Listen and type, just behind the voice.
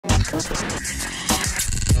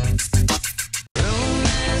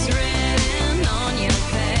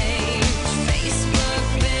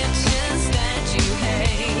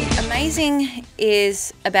Amazing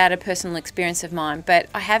is about a personal experience of mine, but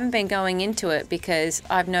I haven't been going into it because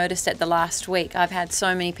I've noticed that the last week I've had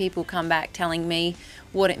so many people come back telling me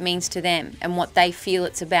what it means to them and what they feel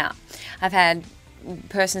it's about. I've had a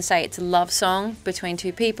person say it's a love song between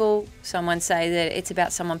two people, someone say that it's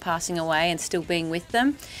about someone passing away and still being with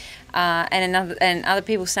them, and other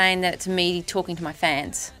people saying that it's me talking to my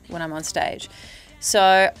fans when I'm on stage.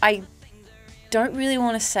 So I don't really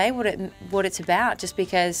want to say what it's about, just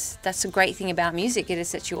because that's the great thing about music. It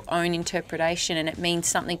is it's your own interpretation and it means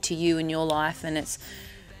something to you in your life and it's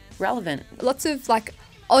relevant. Lots of like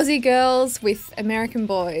Aussie girls with American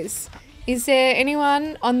boys. Is there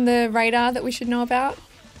anyone on the radar that we should know about?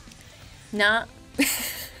 Nah.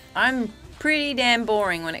 I'm pretty damn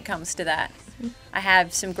boring when it comes to that. I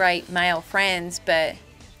have some great male friends, but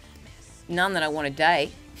none that I want to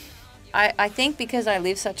date. I think because I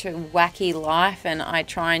live such a wacky life and I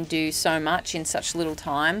try and do so much in such little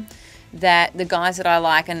time, that the guys that I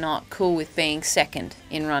like are not cool with being second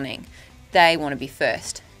in running. They want to be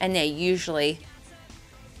first. And they're usually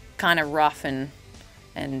kind of rough and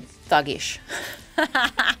thuggish.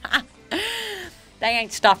 They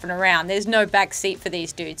ain't stuffing around. There's no back seat for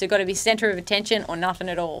these dudes. They've got to be centre of attention or nothing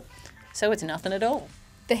at all. So it's nothing at all.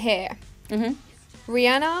 The hair. Mm-hmm.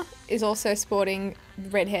 Rihanna is also sporting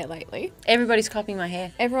red hair lately. Everybody's copying my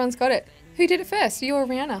hair. Everyone's got it. Who did it first? You or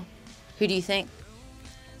Rihanna? Who do you think?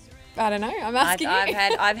 I don't know. I'm asking you.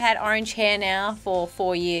 I've had orange hair now for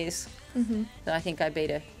 4 years. Mm-hmm. So I think I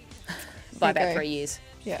beat her by about 3 years.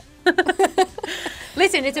 Yeah.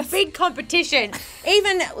 Listen, it's a big competition.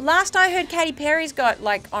 Even last I heard, Katy Perry's got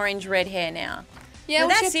like orange red hair now. Yeah, so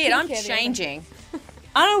well, that's it. I'm changing.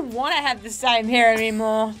 I don't want to have the same hair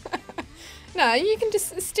anymore. No, you can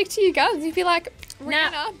just stick to your guns. You'd be like,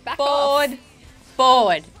 Rihanna, back off.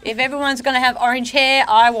 Bored. If everyone's going to have orange hair,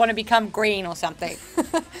 I want to become green or something.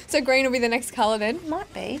 So green will be the next colour then?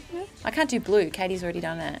 Might be. Yeah. I can't do blue. Katie's already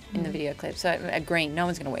done that in the video clip. So green. No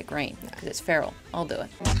one's going to wear green because it's feral. I'll do it.